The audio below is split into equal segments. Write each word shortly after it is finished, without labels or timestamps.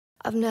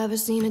I've never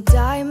seen a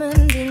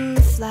diamond in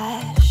the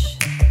flesh.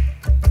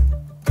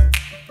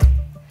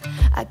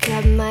 I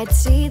cut my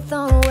teeth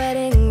on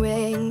wedding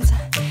rings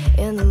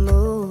in the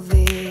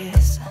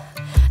movies,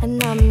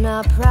 and I'm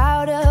not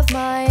proud of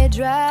my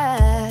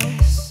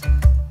dress.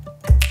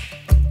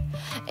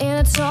 In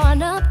a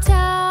torn up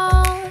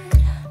town,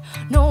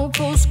 no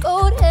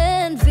postcode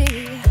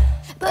envy,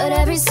 but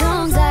every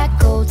song's like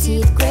gold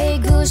teeth, grey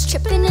goose,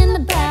 tripping in the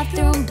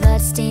bathroom,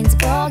 bloodstains,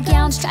 ball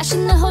gowns, trash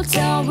in the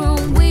hotel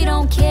room. We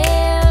don't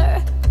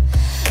care.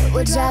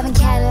 We're driving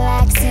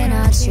Cadillacs in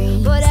our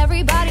dreams, but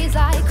everybody's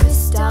like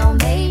crystal,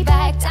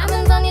 Maybach,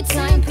 diamonds on your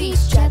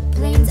timepiece, jet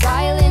planes,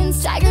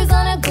 islands, tigers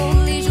on a gold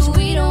leash.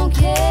 We don't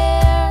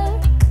care.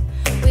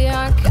 We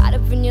aren't caught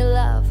up in your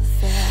love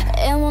affair,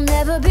 and we'll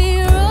never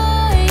be royals.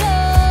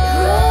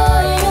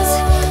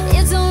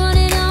 It's one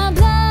in our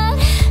blood.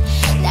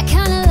 That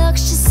kind of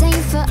luck's just ain't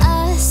for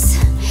us.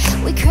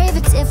 We crave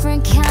a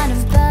different kind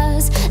of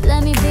buzz.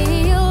 Let me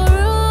be your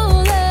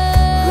ruler.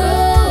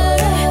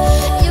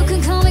 You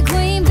can call me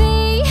Queen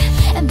Bee,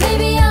 and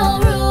baby I'll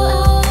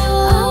rule.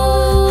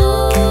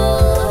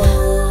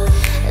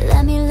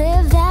 Let me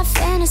live that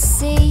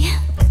fantasy.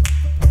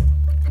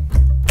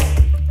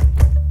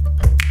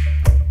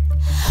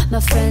 My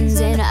friends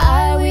and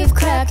I, we've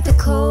cracked the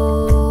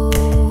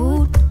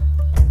code.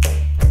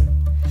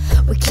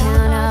 We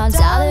count our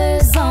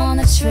dollars on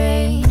the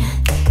train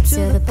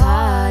to the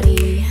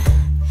party,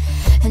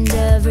 and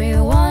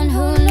everyone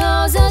who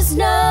knows us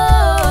knows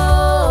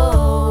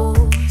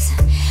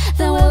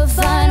that we're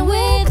fine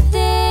with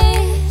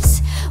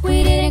this.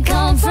 We didn't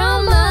come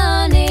from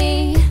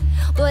money,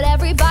 but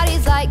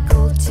everybody's like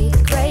gold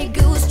teeth, grey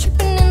goose,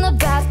 tripping in the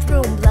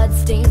bathroom,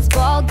 bloodstains,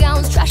 ball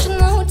gowns, trash in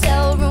the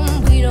hotel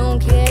room. We don't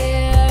care.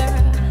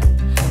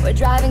 We're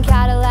driving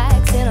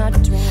Cadillacs in our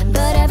dreams,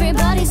 but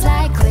everybody's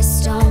like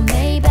crystal,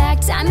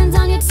 Maybach, diamonds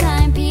on your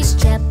timepiece,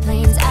 jet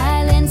planes,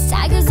 islands,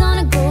 tigers on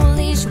a gold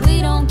leash.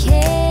 We don't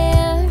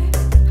care.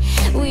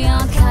 We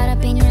aren't caught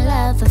up in your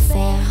love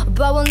affair,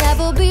 but we'll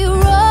never be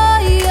royals.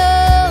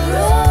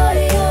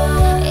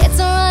 It's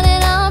a run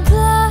in our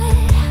blood.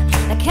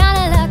 That kind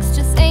of luck's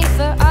just ain't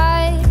for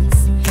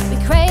us. We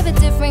crave a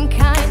different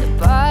kind of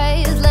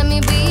buzz. Let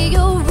me be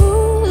your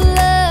ruler.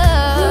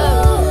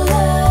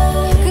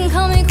 You can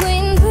call me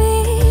Queen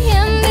Bee,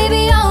 and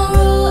baby I'll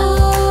rule.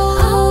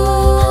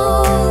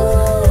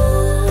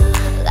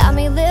 Let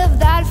me live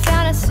that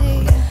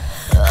fantasy.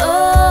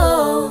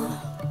 Oh,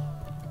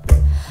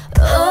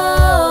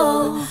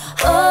 oh,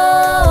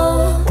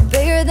 oh. We're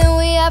bigger than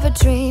we ever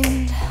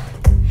dreamed,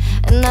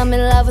 and I'm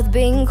in love with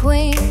being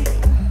queen.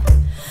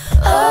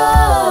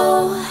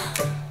 Oh,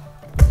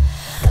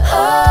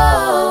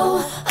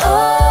 oh,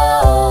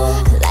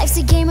 oh. Life's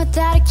a game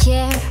without a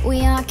care.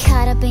 We aren't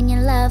caught up in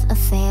your love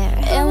affair,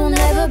 and we'll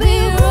never be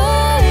royals.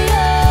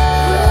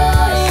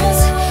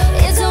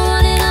 It's a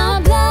one in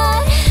our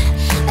blood.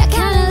 That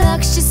kind of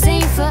luck's just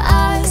ain't for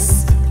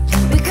us.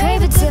 We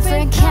crave a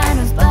different kind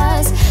of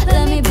buzz.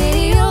 Let me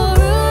be your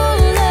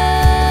ruler.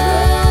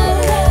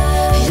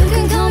 You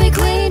can call me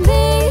Queen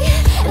Bee,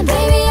 and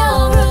baby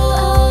I'll rule.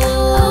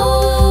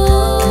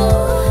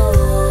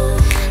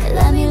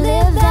 Let me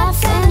live that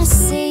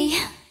fantasy.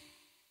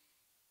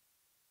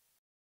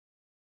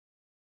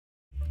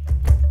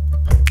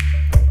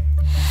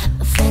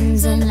 My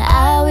friends and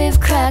I, we've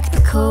cracked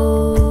the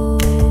code.